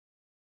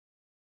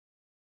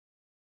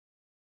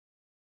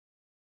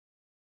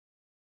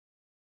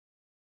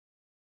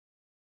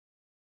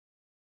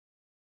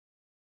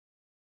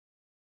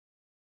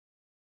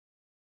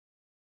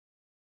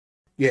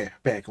Yeah,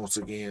 back once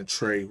again,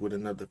 Trey, with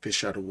another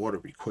Fish Out of Water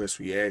request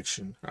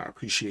reaction. I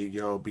appreciate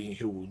y'all being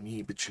here with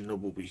me, but you know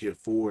what we're here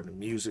for, the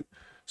music.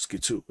 Let's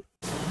get to it.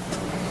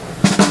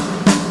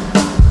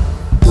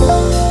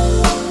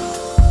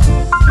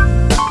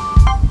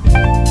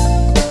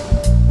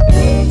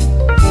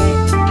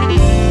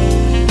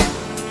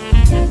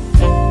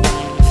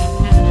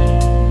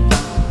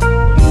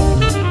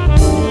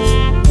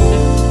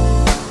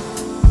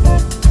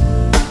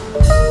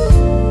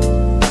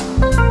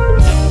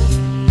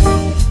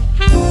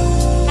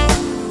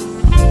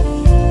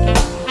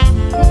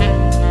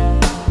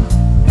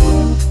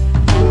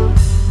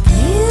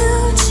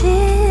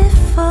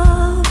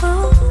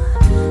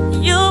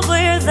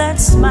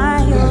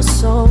 Smile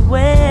so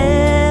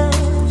well,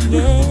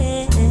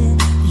 yeah.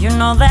 You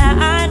know that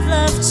I'd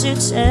love to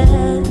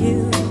tell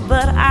you,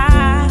 but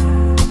I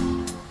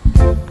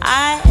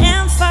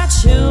am far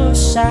too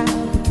shy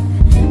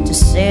to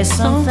say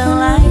something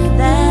like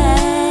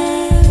that.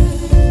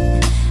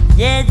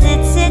 Yeah,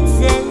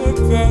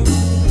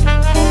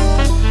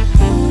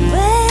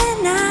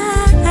 when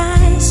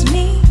eyes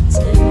meet,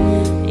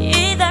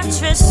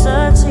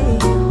 electricity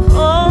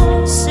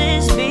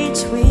pulses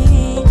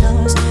between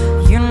us.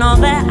 You know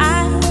that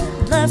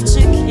I'd love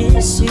to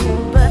kiss you,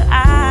 but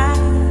I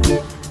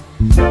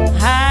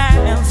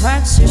am far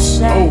too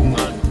shy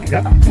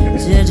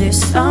to do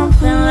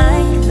something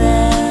like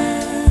that.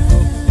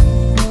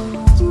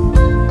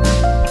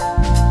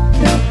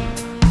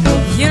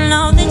 You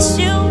know that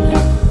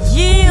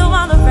you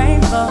are the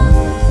rainbow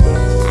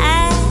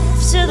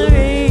after the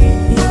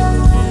rain.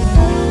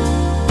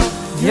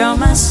 You're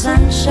my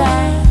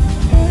sunshine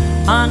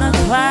on a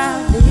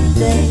cloudy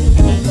day.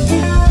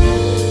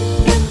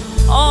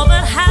 Oh,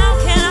 but how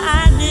can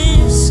I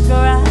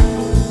describe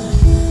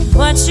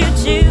what you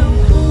do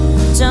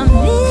to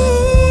me?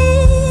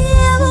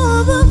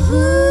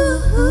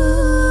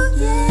 Ooh,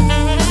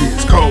 yeah.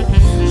 She's cold.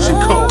 She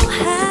cold. Oh,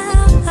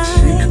 how I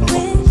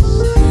wish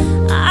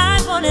I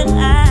wouldn't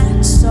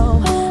act so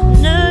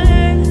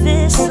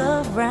nervous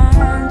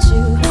around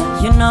you.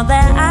 You know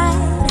that I'd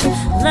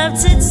love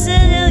to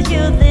tell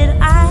you that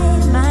I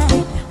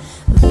might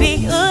be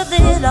a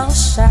little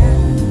shy,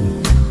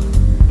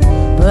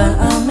 but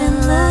I'm in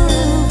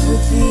love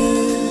with you.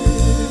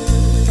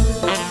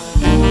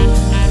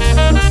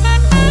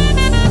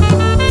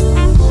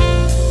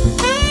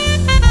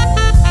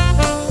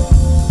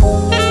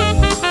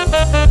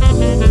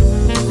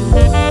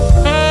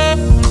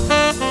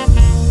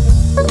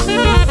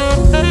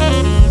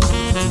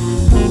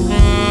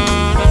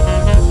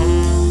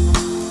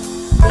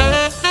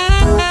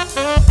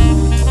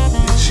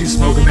 She's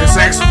smoking that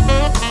saxophone.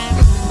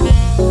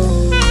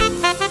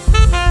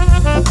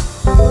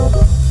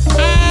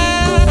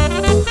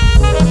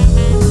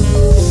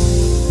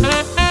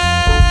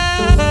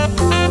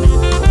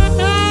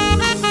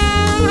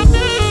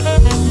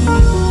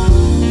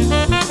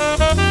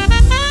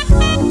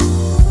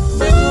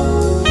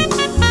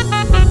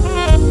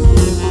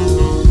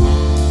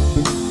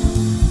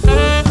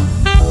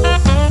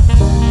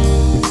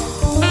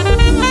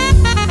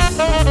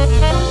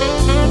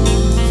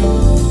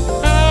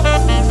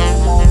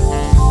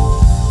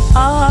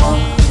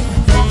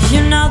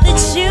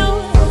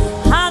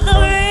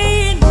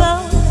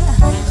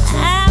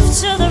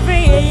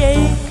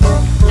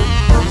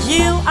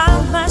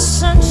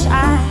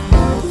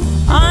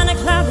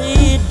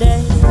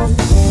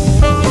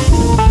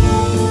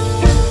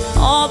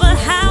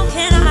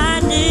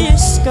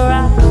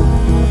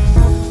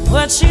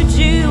 What you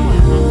do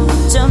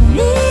to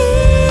me,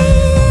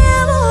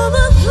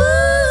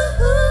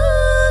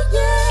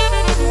 yeah.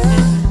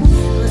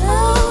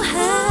 Oh,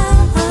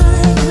 how I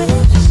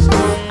wish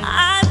I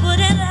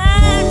wouldn't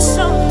act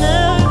so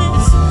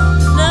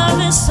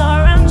nervous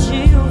around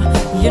you.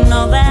 You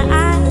know that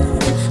I'd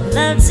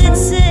love to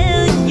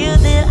tell you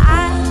that I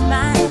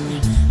might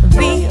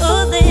be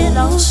a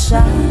little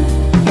shy.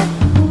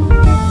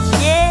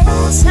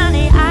 Yes,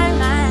 honey, I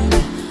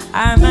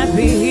might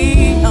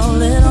be a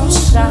little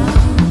shy.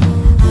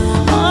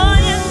 Oh,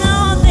 you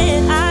know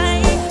that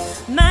I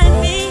might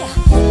be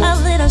a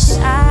little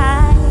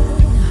shy,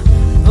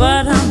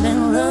 but I'm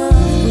in love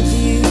with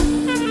you.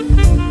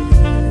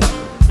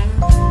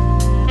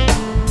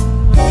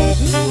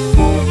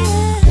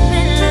 I'm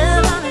in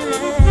love, I'm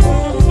in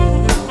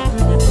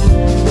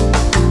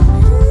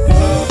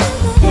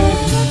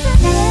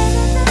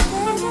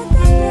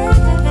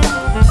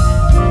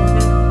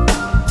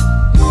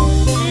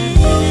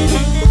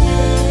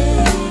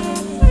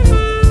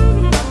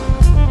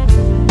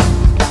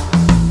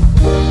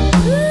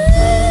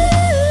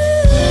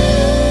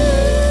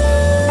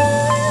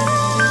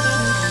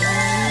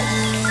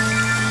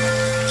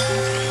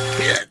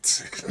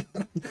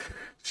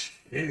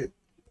Shit.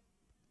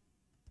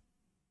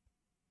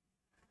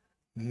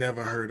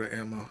 Never heard of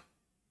Emma.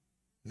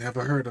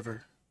 Never heard of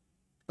her.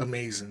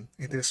 Amazing.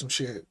 Ain't there some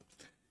shit?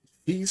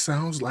 He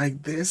sounds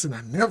like this, and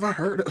I never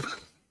heard of her.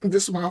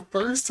 This is my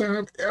first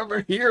time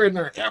ever hearing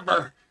her,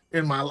 ever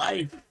in my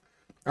life.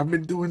 I've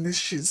been doing this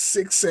shit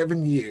 6,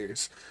 7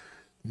 years.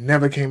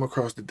 Never came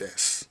across the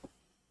desk.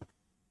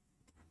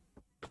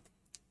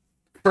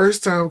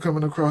 First time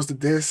coming across the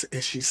disc,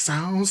 and she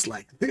sounds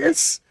like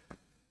this.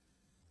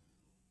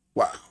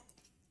 Wow.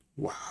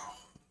 Wow.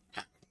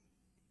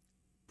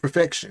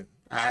 Perfection.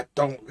 I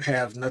don't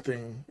have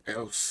nothing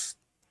else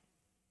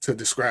to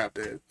describe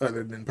that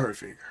other than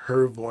perfect.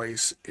 Her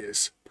voice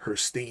is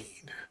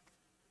pristine,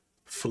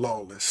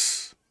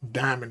 flawless,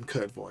 diamond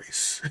cut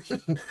voice.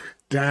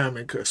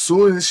 Diamond cut. As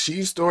soon as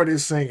she started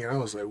singing, I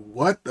was like,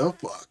 what the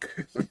fuck?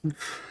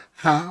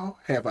 How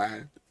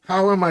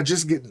am I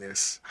just getting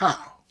this? How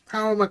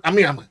am I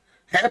mean, I'm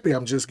happy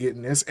I'm just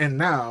getting this, and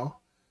now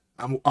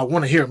I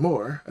want to hear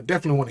more. I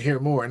definitely want to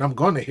hear more, and I'm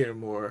going to hear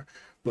more,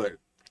 but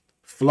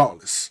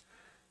flawless.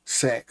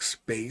 Sax,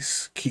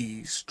 bass,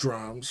 keys,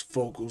 drums,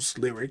 vocals,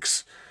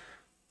 lyrics,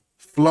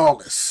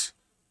 flawless.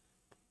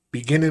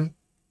 Beginning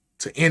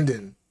to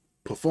ending,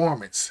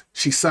 performance.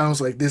 She sounds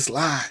like this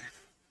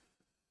live.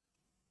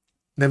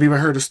 Never even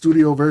heard a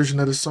studio version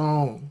of the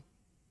song.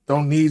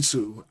 Don't need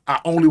to.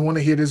 I only want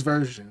to hear this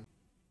version.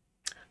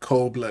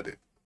 Cold-blooded.